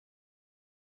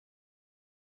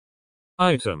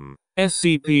Item: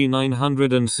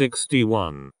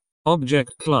 SCP-961.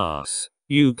 Object Class: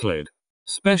 Euclid.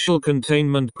 Special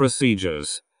Containment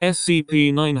Procedures: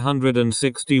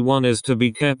 SCP-961 is to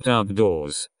be kept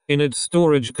outdoors, in its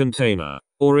storage container,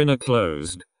 or in a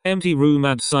closed, empty room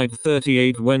at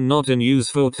Site-38 when not in use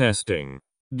for testing.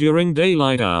 During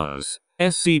daylight hours,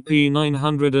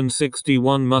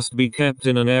 SCP-961 must be kept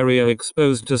in an area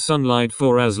exposed to sunlight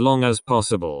for as long as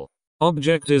possible.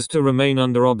 Object is to remain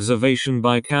under observation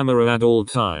by camera at all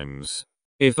times.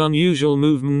 If unusual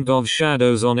movement of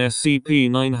shadows on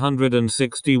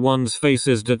SCP-961's face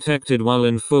is detected while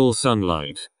in full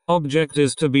sunlight, object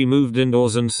is to be moved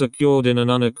indoors and secured in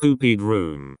an unoccupied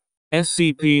room.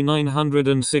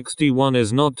 SCP-961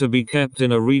 is not to be kept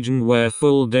in a region where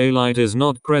full daylight is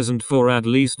not present for at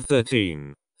least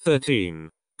 13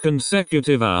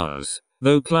 consecutive hours,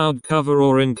 though cloud cover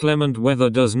or inclement weather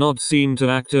does not seem to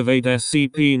activate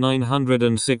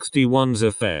SCP-961's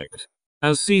effect.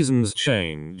 As seasons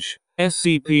change,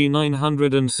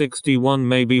 SCP-961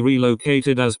 may be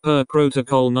relocated as per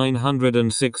Protocol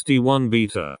 961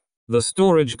 Beta. The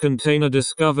storage container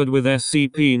discovered with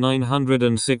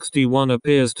SCP-961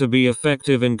 appears to be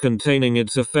effective in containing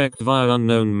its effect via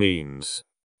unknown means.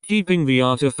 Keeping the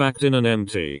artifact in an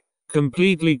empty,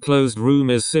 completely closed room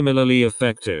is similarly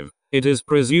effective. It is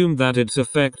presumed that its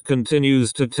effect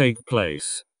continues to take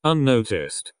place,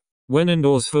 unnoticed. When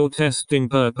indoors for testing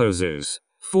purposes,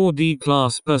 4D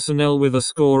class personnel with a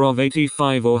score of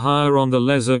 85 or higher on the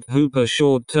Lezak-Hooper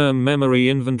short-term memory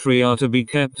inventory are to be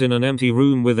kept in an empty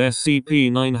room with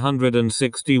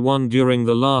SCP-961 during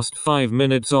the last 5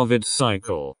 minutes of its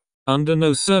cycle. Under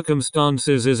no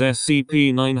circumstances is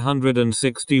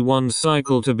SCP-961's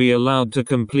cycle to be allowed to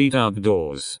complete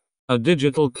outdoors. A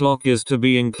digital clock is to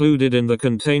be included in the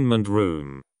containment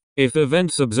room. If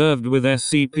events observed with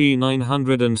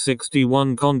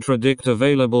SCP-961 contradict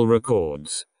available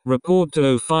records, report to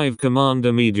O5 Command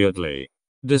immediately.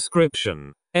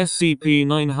 Description: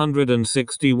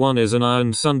 SCP-961 is an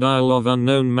iron sundial of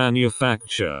unknown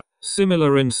manufacture,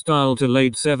 similar in style to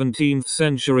late 17th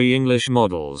century English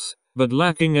models, but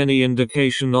lacking any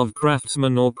indication of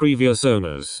craftsman or previous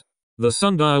owners. The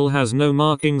sundial has no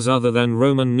markings other than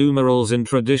Roman numerals in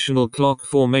traditional clock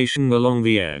formation along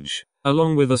the edge,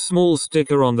 along with a small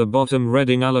sticker on the bottom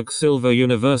reading Alex Silver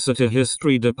University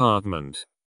History Department.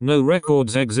 No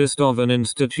records exist of an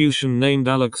institution named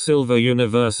Alex Silver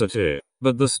University,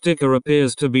 but the sticker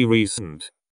appears to be recent.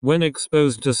 When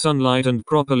exposed to sunlight and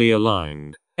properly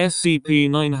aligned,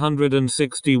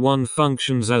 SCP-961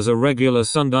 functions as a regular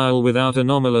sundial without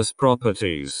anomalous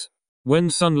properties.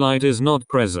 When sunlight is not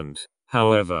present,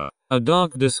 however, a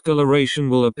dark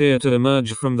discoloration will appear to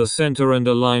emerge from the center and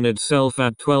align itself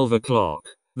at 12 o'clock,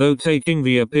 though taking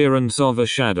the appearance of a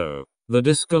shadow. The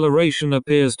discoloration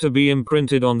appears to be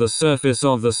imprinted on the surface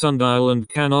of the sundial and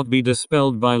cannot be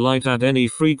dispelled by light at any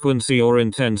frequency or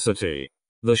intensity.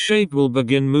 The shape will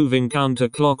begin moving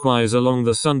counterclockwise along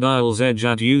the sundial's edge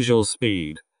at usual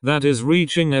speed, that is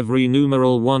reaching every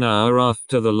numeral 1 hour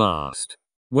after the last.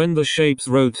 When the shape's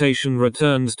rotation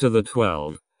returns to the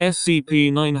 12,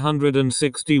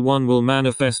 SCP-961 will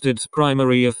manifest its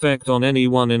primary effect on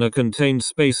anyone in a contained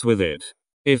space with it.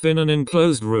 If in an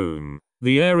enclosed room,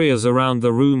 the areas around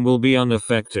the room will be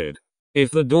unaffected.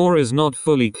 If the door is not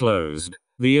fully closed,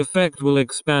 the effect will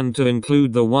expand to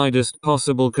include the widest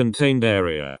possible contained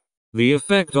area. The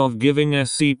effect of giving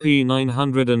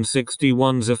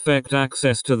SCP-961's effect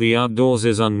access to the outdoors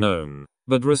is unknown,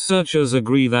 but researchers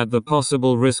agree that the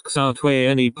possible risks outweigh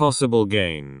any possible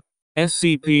gain.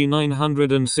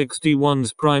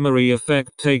 SCP-961's primary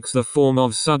effect takes the form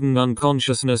of sudden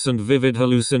unconsciousness and vivid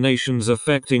hallucinations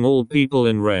affecting all people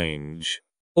in range.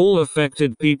 All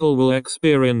affected people will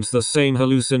experience the same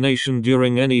hallucination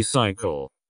during any cycle.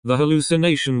 The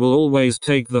hallucination will always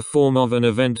take the form of an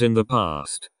event in the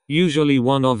past, usually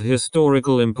one of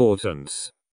historical importance.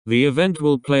 The event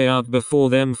will play out before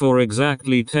them for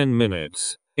exactly 10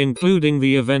 minutes, including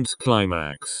the event's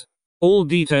climax. All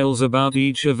details about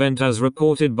each event as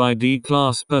reported by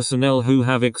D-Class personnel who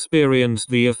have experienced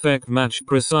the effect match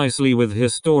precisely with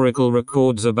historical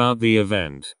records about the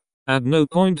event. At no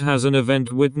point has an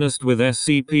event witnessed with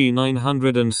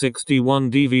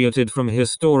SCP-961 deviated from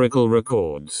historical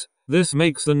records. This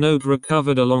makes the note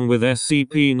recovered along with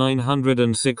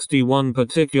SCP-961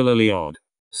 particularly odd.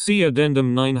 See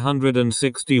Addendum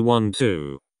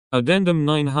 961-2. Addendum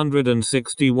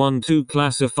 961-2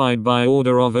 classified by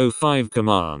order of O5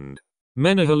 Command.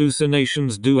 Many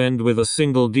hallucinations do end with a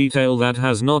single detail that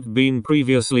has not been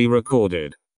previously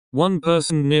recorded. One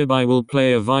person nearby will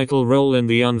play a vital role in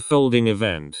the unfolding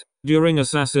event. During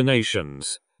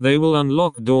assassinations, they will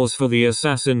unlock doors for the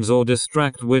assassins or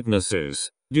distract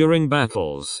witnesses. During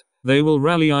battles, they will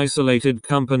rally isolated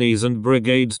companies and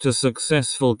brigades to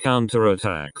successful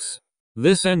counterattacks.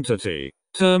 This entity,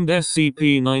 termed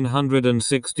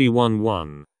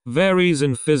SCP-961-1, varies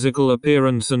in physical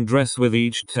appearance and dress with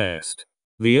each test.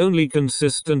 The only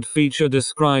consistent feature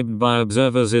described by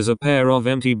observers is a pair of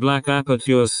empty black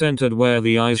apertures centered where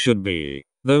the eyes should be,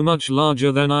 though much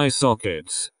larger than eye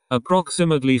sockets,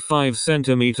 approximately 5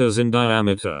 centimeters in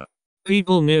diameter.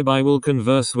 People nearby will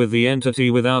converse with the entity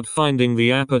without finding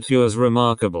the apertures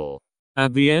remarkable.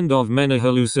 At the end of many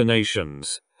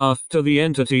hallucinations, after the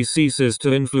entity ceases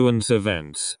to influence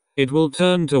events, it will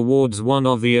turn towards one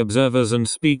of the observers and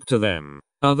speak to them.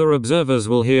 Other observers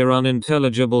will hear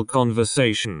unintelligible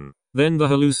conversation. Then the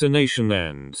hallucination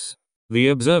ends. The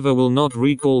observer will not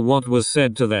recall what was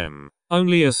said to them,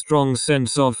 only a strong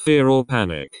sense of fear or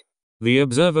panic. The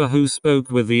observer who spoke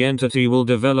with the entity will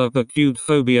develop acute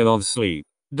phobia of sleep,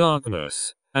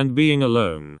 darkness, and being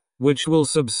alone, which will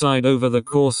subside over the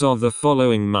course of the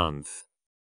following month.